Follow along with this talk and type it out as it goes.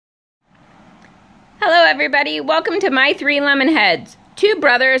everybody. Welcome to my 3 LemmonHeads. 2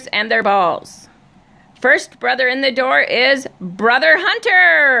 brothers and their balls. First brother in the door is Brother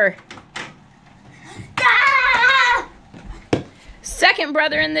Hunter. Ah! Second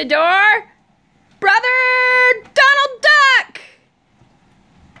brother in the door, Brother Donald Duck.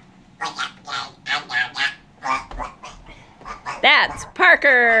 That's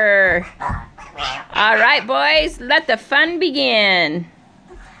Parker. All right, boys, let the fun begin.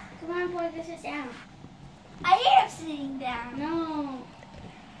 Come on, boy, go sit down. I am sitting down. No.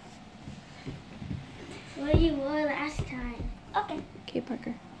 What you wore last time. Okay. Okay,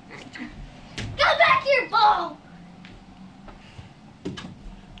 Parker. Go back here, ball.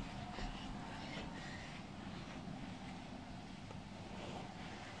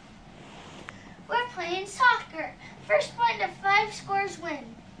 We're playing soccer. First one to 5 scores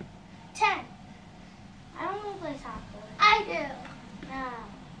win. 10. I don't want to play soccer. I do. No.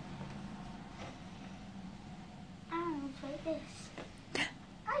 I don't want to play this.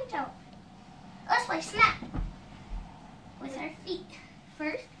 I don't. Let's play snap. With our feet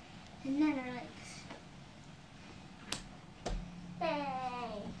first, and then our legs.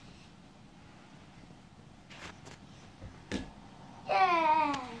 Yay.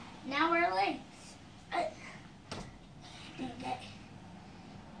 Yeah. Now our legs. Okay.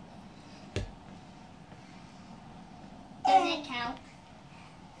 Does it count?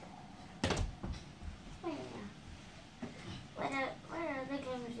 Wait a minute. What are the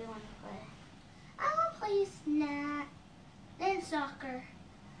games you want to play? I want to play snap, then soccer,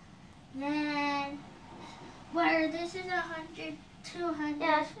 then where this is 100, 200,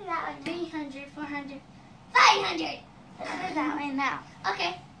 yeah, 300, 400, 500. Let's do that way now.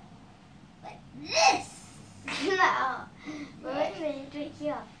 Okay. But this. No. Wait a minute, right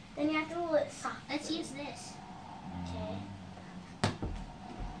here. Then you have to roll it soft. Let's use this. Okay.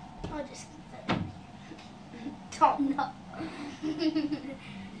 I'll just keep that. Don't know.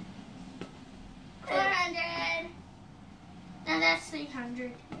 400. No, that's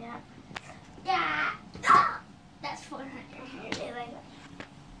 300. Yeah. Yeah. Ah, that's 400. Like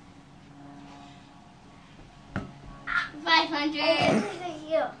that. 500.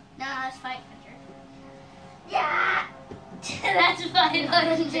 No, that's 500. Yeah. That's 500.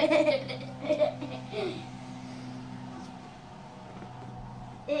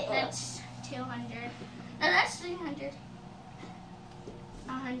 That's 200. No, that's 300.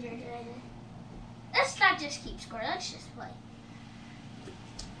 100. Let's not just keep score. Let's just play.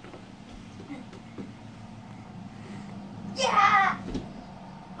 Yeah.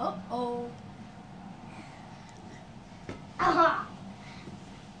 Uh-oh. Uh-huh.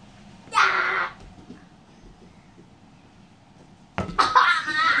 Yeah.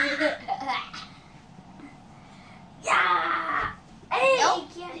 Yeah. Hey, nope.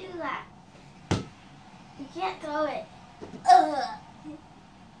 You can't do that. You can't throw it.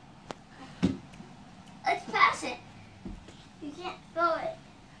 Let's pass it. You can't throw it.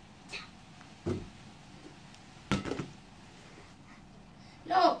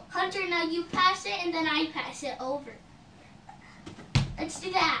 No, Hunter, now you pass it and then I pass it over. Let's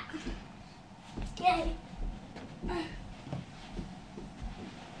do that. Yay.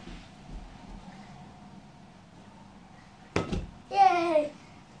 Yay.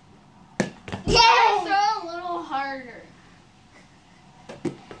 Yay. Throw a little harder.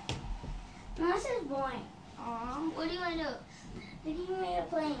 No, this is boring. Aw, what do you want to do? What do you want me to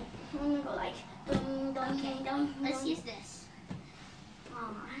play? I'm going to go like, dum, dum, okay. Dum, let's dum. Use this.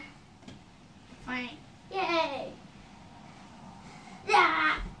 Aw. Fine. Yay.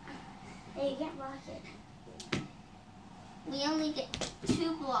 Yeah. Hey, you can't block it. We only get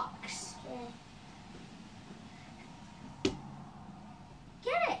 2 blocks. Okay.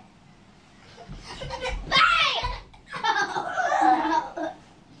 Get it. Bang!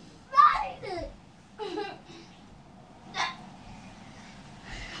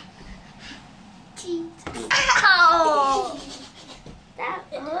 Ow! That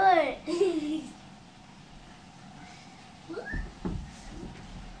hurt.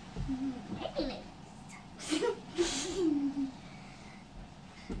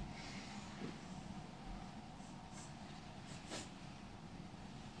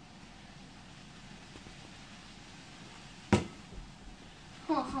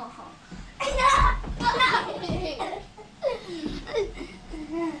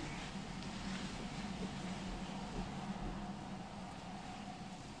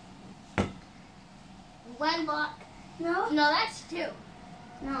 One block. No? No, that's 2.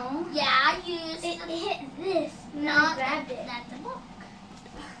 No. Yeah, I used it. It hit this. No, I grabbed it. That's a block.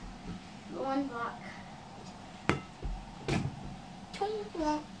 1 block. 2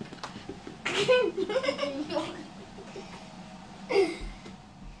 block.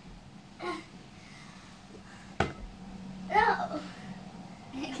 No.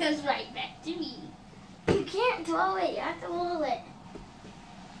 It goes right back to me. You can't throw it. You have to hold it.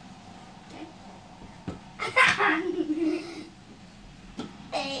 Okay.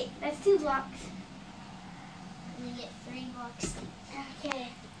 Hey, that's 2 blocks. And you get 3 blocks. Okay.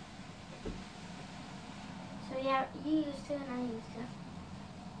 So yeah, you use 2 and I use 2.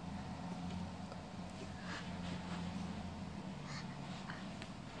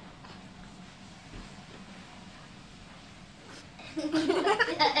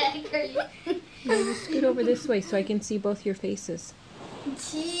 Now scoot over this way so I can see both your faces.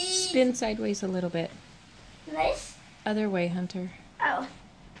 Spin sideways a little bit. This? Other way, Hunter. Oh.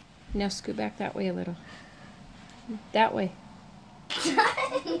 Now scoot back that way a little. That way.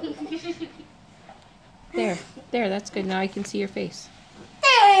 There. There, that's good. Now I can see your face.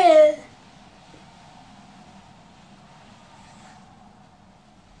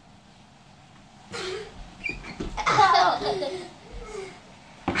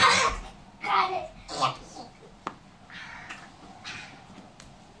 Got it.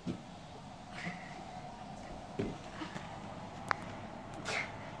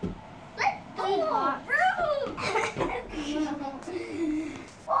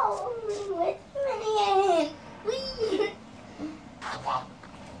 Follow me with me.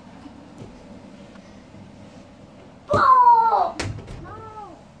 Ball. No.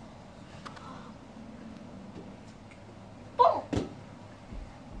 Ball.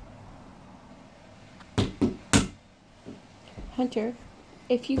 Hunter,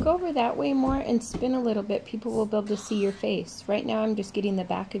 if you go over that way more and spin a little bit, people will be able to see your face. Right now I'm just getting the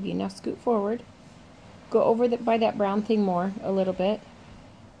back of you. Now scoot forward. Go over by that brown thing more a little bit.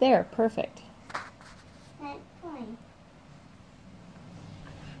 There, perfect.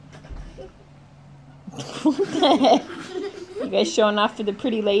 What the heck? You guys showing off for the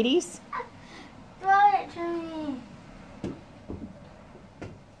pretty ladies? Throw it to me.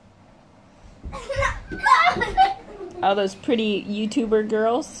 All those pretty YouTuber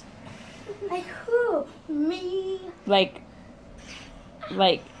girls? Like who? Me. Like,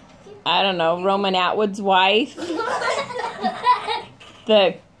 I don't know, Roman Atwood's wife?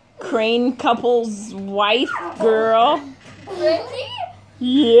 The Crane couple's wife girl? Really?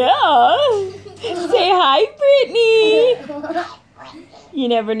 Yeah. Say hi, Brittany. You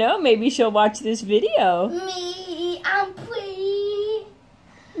never know. Maybe she'll watch this video. Me, I'm pretty.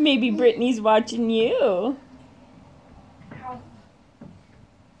 Maybe Brittany's watching you.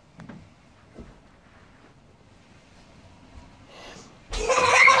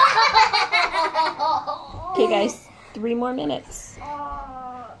 Okay, guys. 3 more minutes.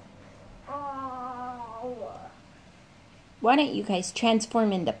 Why don't you guys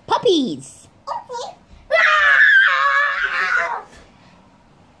transform into puppies?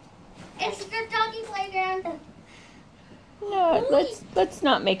 It's the doggy playground. No, let's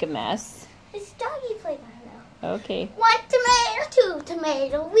not make a mess. It's doggy playground now. Okay. 1 tomato, 2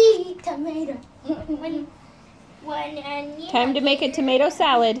 tomato, we tomato. One onion. Time to make a tomato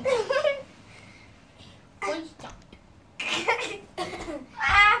salad.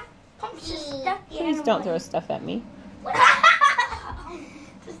 Please don't throw stuff at me. The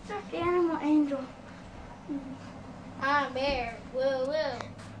stuffed animal angel. I'm bear. Woo woo.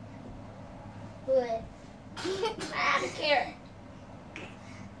 What? I'm a carrot.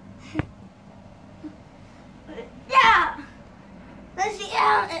 Yeah. Let's see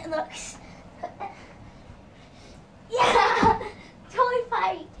how it looks. Yeah. Toy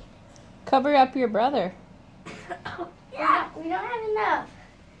fight. Cover up your brother. Yeah. We don't have enough.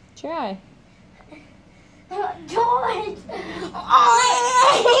 Try. George!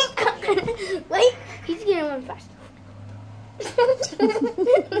 Oh, wait, he's getting one faster.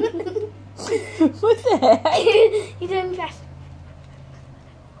 What the heck? He's doing faster.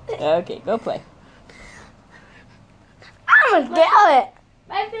 Okay, go play. I'm gonna get it.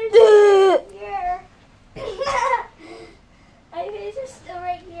 My face is here. My face is still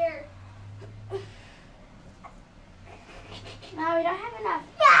right here. No, we don't have enough.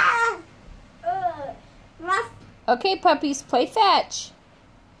 Yeah. Okay, puppies, play fetch.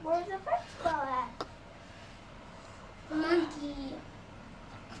 Where's the first ball at? Monkey.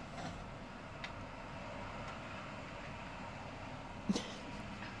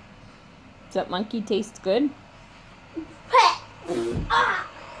 Does that monkey taste good?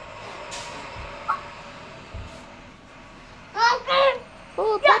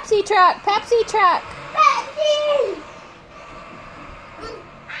 Oh, Pepsi truck, Pepsi truck. Pepsi!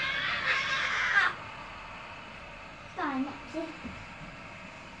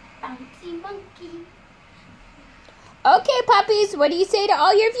 bouncy monkey. Okay, puppies, what do you say to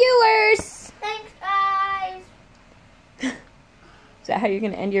all your viewers? Thanks, guys. Is that how you're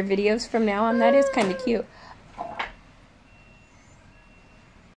going to end your videos from now on? That is kind of cute.